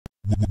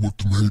What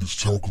them haters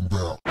talking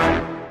about?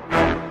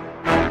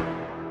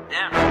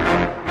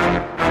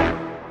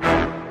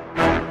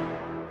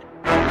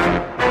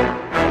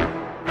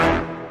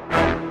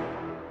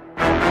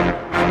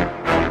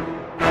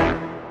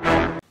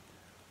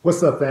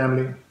 What's up,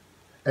 family?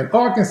 An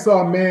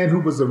Arkansas man who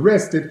was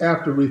arrested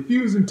after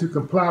refusing to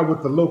comply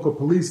with the local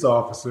police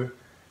officer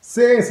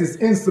says his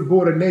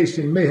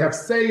insubordination may have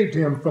saved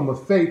him from a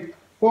fate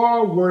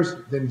far worse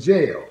than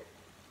jail.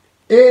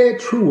 Ed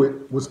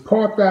Truitt was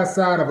parked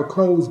outside of a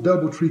closed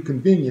DoubleTree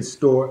convenience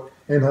store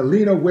in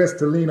Helena, West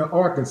Helena,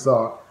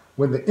 Arkansas,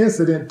 when the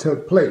incident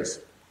took place.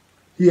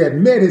 He had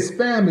met his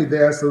family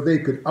there so they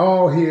could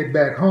all head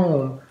back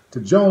home to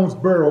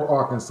Jonesboro,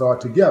 Arkansas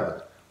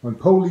together when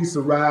police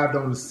arrived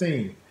on the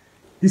scene.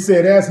 He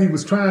said as he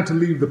was trying to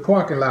leave the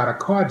parking lot, a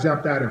car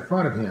jumped out in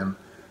front of him,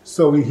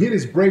 so he hit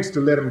his brakes to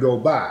let him go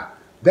by.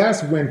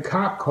 That's when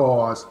cop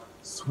cars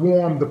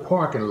swarmed the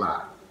parking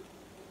lot.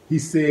 He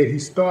said he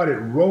started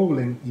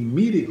rolling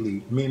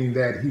immediately, meaning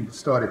that he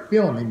started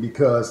filming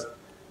because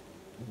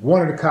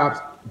one of the cops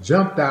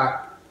jumped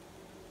out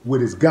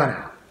with his gun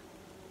out.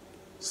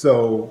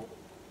 So,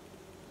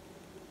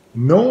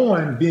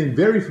 being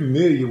very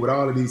familiar with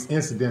all of these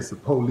incidents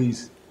of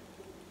police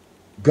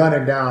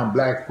gunning down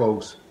black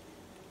folks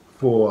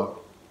for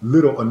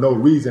little or no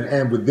reason,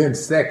 and within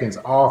seconds,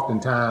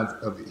 oftentimes,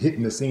 of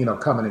hitting the scene or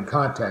coming in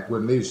contact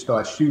with them, they just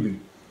start shooting.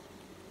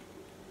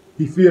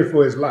 He feared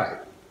for his life.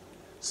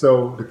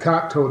 So the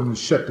cop told him to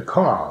shut the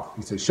car off.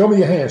 He said, "Show me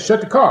your hands, shut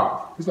the car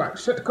off." He's like,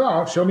 "Shut the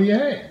car off, show me your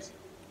hands."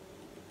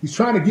 He's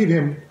trying to give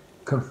him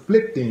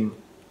conflicting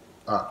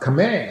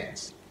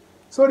commands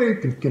so that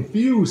it can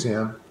confuse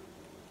him,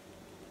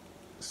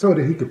 so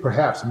that he could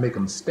perhaps make a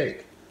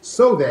mistake,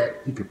 so that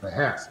he could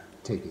perhaps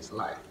take his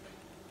life,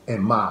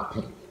 in my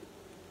opinion,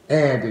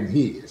 and in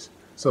his.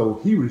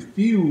 So he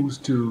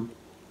refused to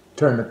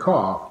turn the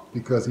car off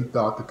because he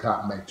thought the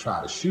cop might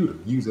try to shoot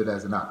him, use it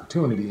as an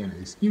opportunity and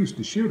an excuse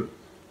to shoot him.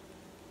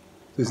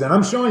 So he said,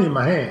 "I'm showing you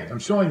my hands. I'm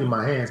showing you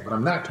my hands, but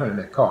I'm not turning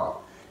that car off."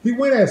 He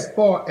went as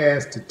far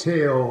as to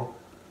tell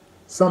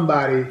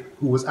somebody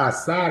who was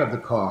outside of the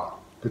car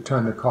to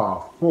turn the car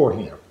off for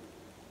him.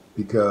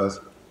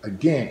 Because,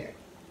 again,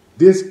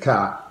 this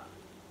cop,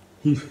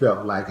 he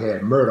felt like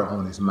had murder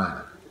on his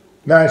mind.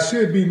 Now, it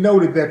should be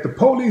noted that the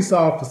police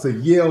officer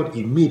yelled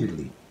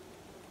immediately,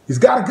 "He's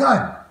got a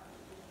gun!"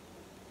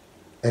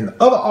 And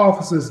the other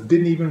officers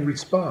didn't even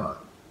respond.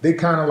 They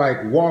kind of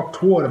like walked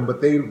toward him, but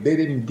they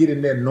didn't get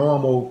in their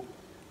normal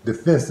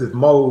defensive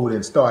mode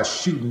and start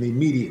shooting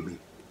immediately.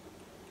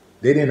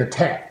 They didn't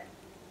attack.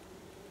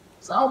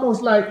 It's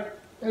almost like,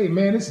 hey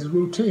man, this is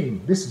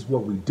routine. This is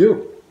what we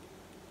do.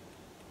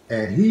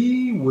 And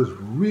he was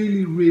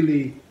really,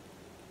 really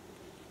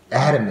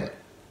adamant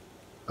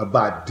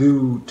about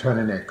dude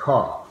turning that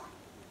car off.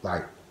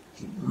 Like,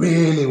 he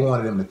really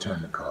wanted him to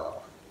turn the car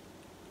off.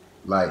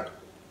 Like,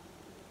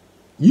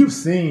 you've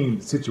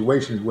seen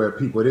situations where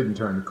people didn't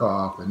turn the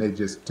car off and they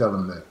just tell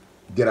them to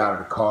get out of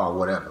the car or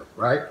whatever,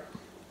 right?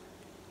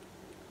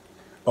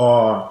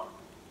 Or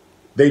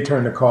they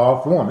turn the car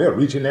off for them. They'll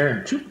reach in there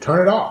and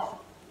turn it off,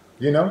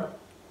 you know?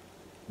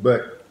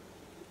 But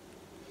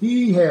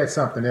he had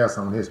something else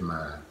on his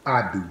mind,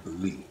 I do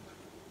believe.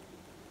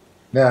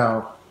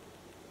 Now,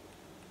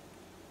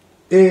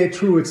 Ed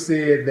Truitt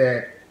said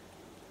that,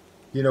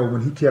 you know, when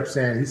he kept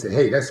saying, he said,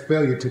 "Hey, that's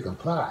failure to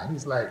comply."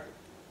 He's like,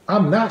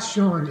 "I'm not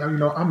showing, you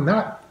know, I'm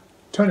not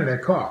turning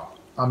that car off.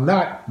 I'm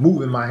not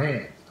moving my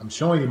hands. I'm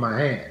showing you my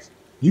hands.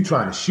 You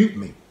trying to shoot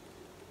me."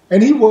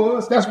 And he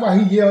was. That's why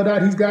he yelled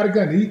out, "He's got a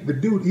gun."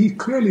 He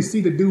clearly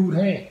see the dude's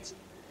hands.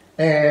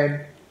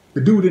 And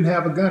the dude didn't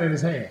have a gun in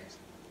his hands.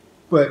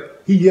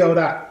 But he yelled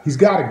out, "He's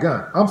got a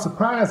gun." I'm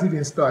surprised he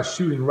didn't start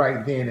shooting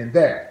right then and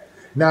there.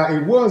 Now,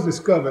 it was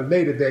discovered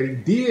later that he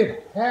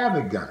did have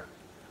a gun,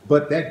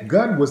 but that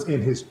gun was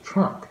in his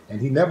trunk,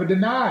 and he never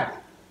denied it.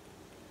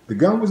 The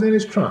gun was in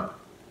his trunk,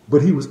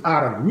 but he was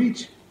out of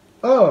reach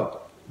of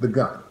the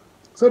gun.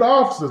 So the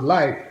officer's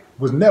life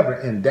was never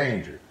in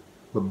danger.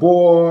 But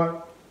boy,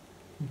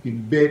 you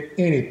can bet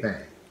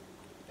anything.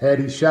 Had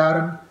he shot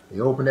him, they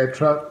opened that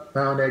truck,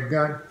 found that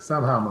gun,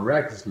 somehow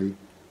miraculously,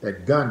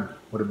 that gun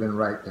would have been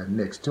right there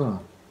next to him.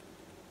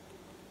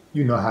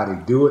 You know how they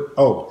do it.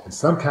 Oh, in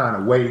some kind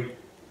of way,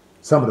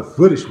 some of the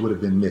footage would have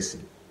been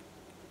missing.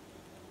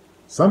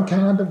 Some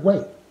kind of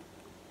way.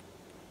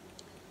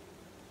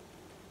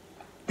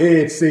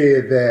 Ed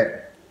said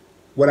that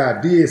what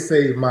I did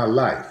saved my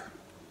life.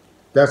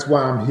 That's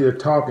why I'm here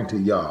talking to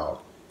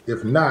y'all.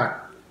 If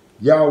not,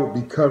 y'all would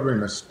be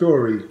covering a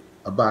story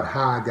about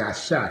how I got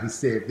shot. He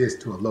said this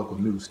to a local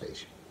news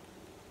station.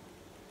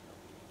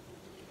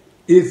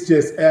 It's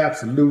just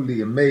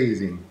absolutely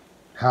amazing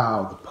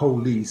how the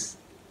police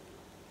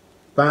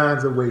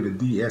finds a way to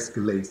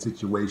de-escalate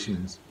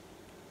situations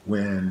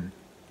when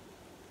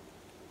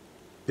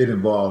it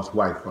involves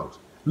white folks.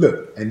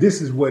 Look, and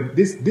this is what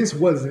this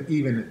wasn't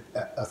even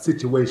a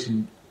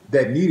situation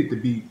that needed to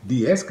be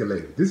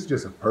de-escalated. This is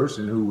just a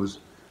person who was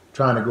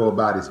trying to go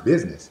about his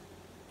business.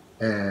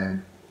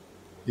 And,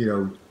 you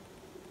know,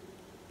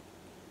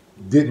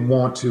 didn't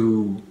want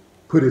to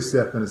put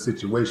himself in a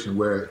situation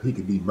where he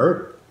could be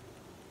murdered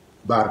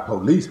by the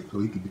police so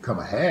he could become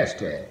a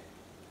hashtag.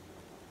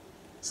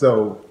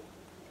 So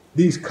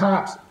these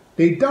cops,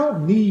 they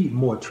don't need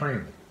more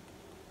training.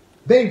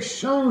 They've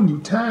shown you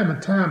time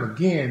and time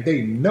again,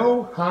 they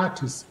know how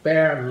to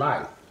spare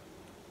life.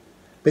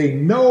 They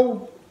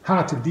know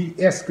how to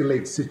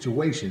de-escalate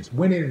situations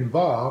when it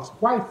involves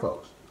white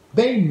folks.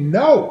 They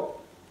know.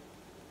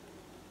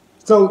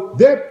 So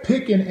they're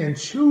picking and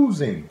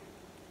choosing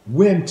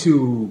when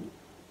to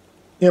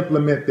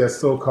implement their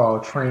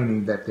so-called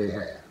training that they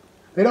have.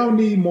 They don't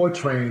need more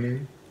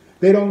training.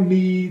 They don't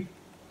need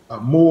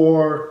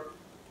more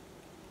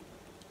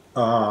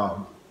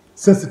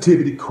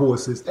sensitivity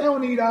courses. They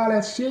don't need all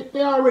that shit.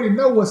 They already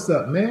know what's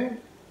up, man.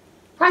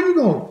 How you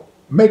gonna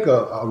make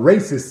a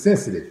racist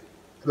sensitive?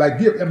 Like,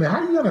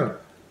 how you gonna,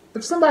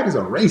 if somebody's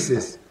a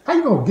racist, how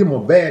you gonna give them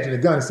a badge and a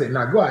gun and say,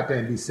 now go out there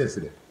and be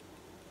sensitive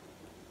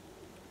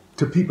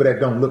to people that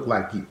don't look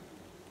like you?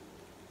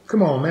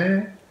 Come on,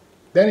 man.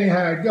 That ain't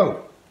how it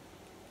go.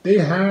 They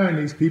hiring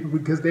these people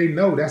because they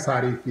know that's how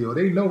they feel.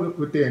 They know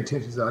what their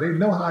intentions are. They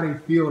know how they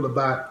feel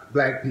about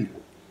black people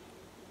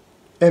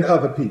and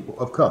other people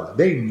of color.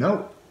 They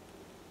know.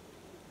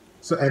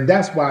 So, and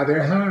that's why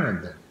they're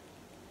hiring them.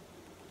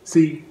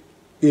 See,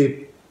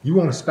 if you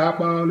want to stop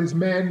all this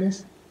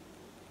madness,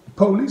 the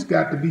police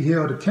got to be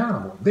held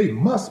accountable. They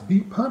must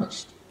be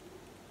punished.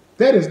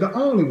 That is the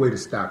only way to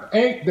stop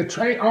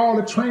it. All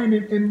the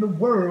training in the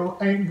world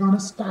ain't gonna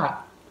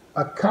stop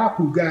a cop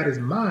who got his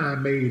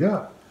mind made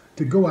up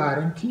to go out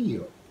and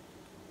kill,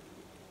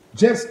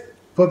 just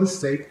for the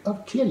sake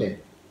of killing.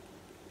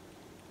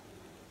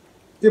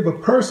 If a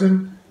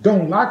person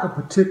don't like a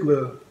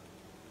particular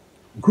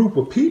group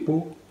of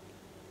people,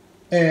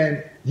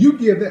 and you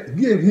give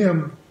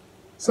him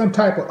some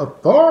type of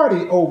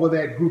authority over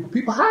that group of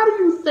people, how do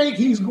you think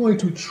he's going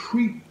to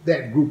treat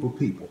that group of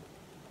people?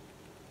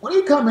 When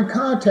he come in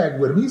contact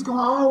with him, he's going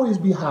to always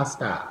be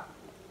hostile.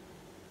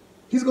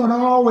 He's going to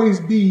always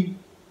be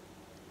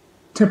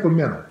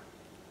temperamental.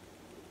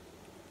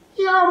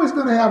 He's always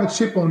going to have a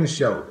chip on his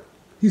shoulder.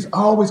 He's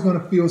always going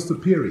to feel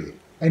superior.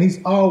 And he's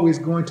always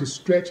going to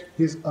stretch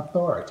his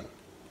authority.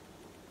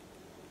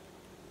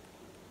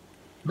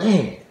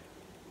 Man.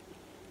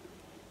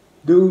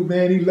 Dude,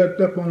 man, he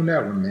lucked up on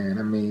that one, man.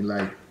 I mean,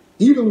 like,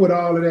 even with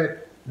all of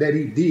that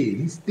he did,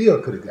 he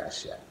still could have got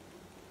shot.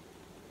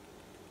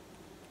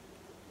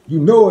 You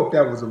know, if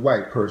that was a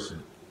white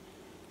person,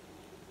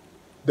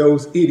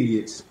 those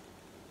idiots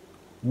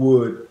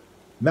would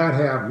not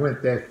have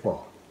went that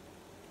far.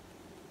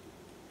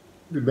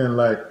 It'd have been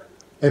like,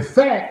 in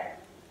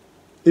fact,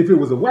 if it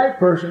was a white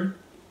person,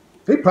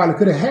 they probably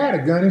could have had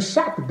a gun and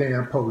shot the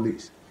damn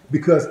police,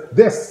 because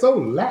they're so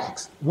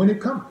lax when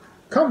it comes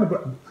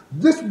to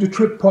this. The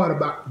trick part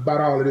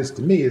about all of this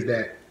to me is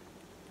that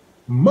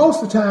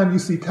most of the time you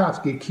see cops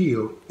get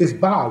killed, it's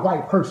by a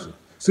white person.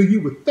 So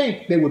you would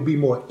think they would be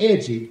more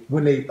edgy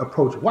when they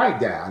approach white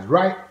guys,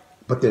 right?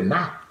 But they're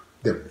not.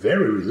 They're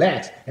very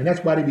relaxed. And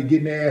that's why they be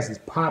getting their asses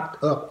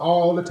popped up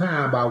all the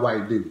time by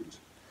white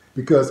dudes,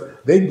 because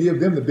they give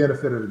them the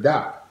benefit of the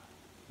doubt.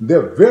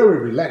 They're very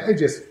relaxed. They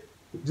just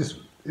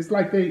it's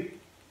like they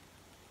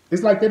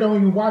don't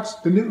even watch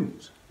the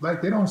news.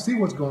 Like, they don't see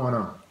what's going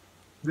on.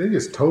 They're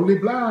just totally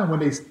blind when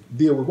they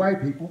deal with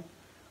white people.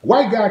 A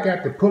white guy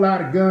got to pull out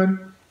a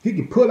gun. He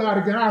can pull out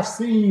a gun. I've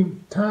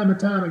seen time and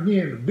time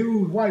again,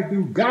 white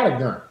dude got a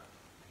gun.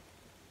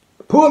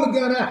 Pull the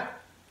gun out.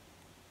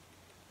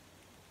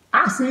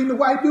 I seen the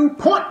white dude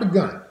point the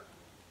gun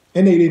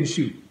and they didn't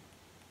shoot.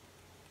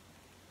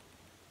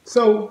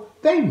 So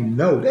they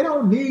know they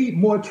don't need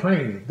more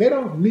training. They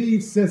don't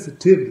need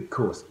sensitivity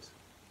courses.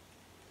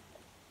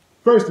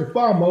 First and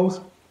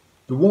foremost,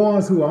 the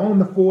ones who are on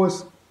the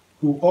force,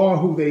 who are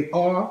who they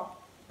are,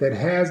 that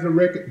has the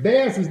record,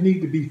 their asses need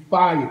to be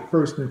fired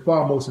first and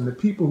foremost, and the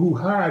people who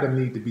hired them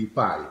need to be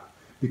fired,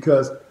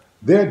 because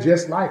they're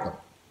just like them.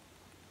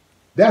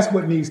 That's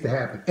what needs to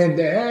happen. And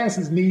their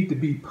asses need to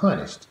be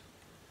punished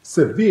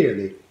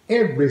severely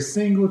every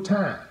single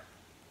time.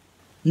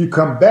 You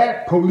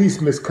combat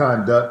police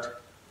misconduct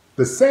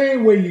the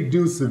same way you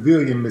do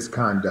civilian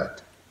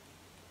misconduct,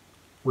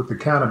 with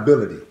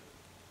accountability.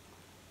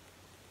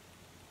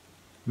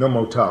 No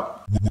more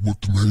talk.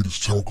 What the haters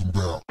talking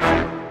about?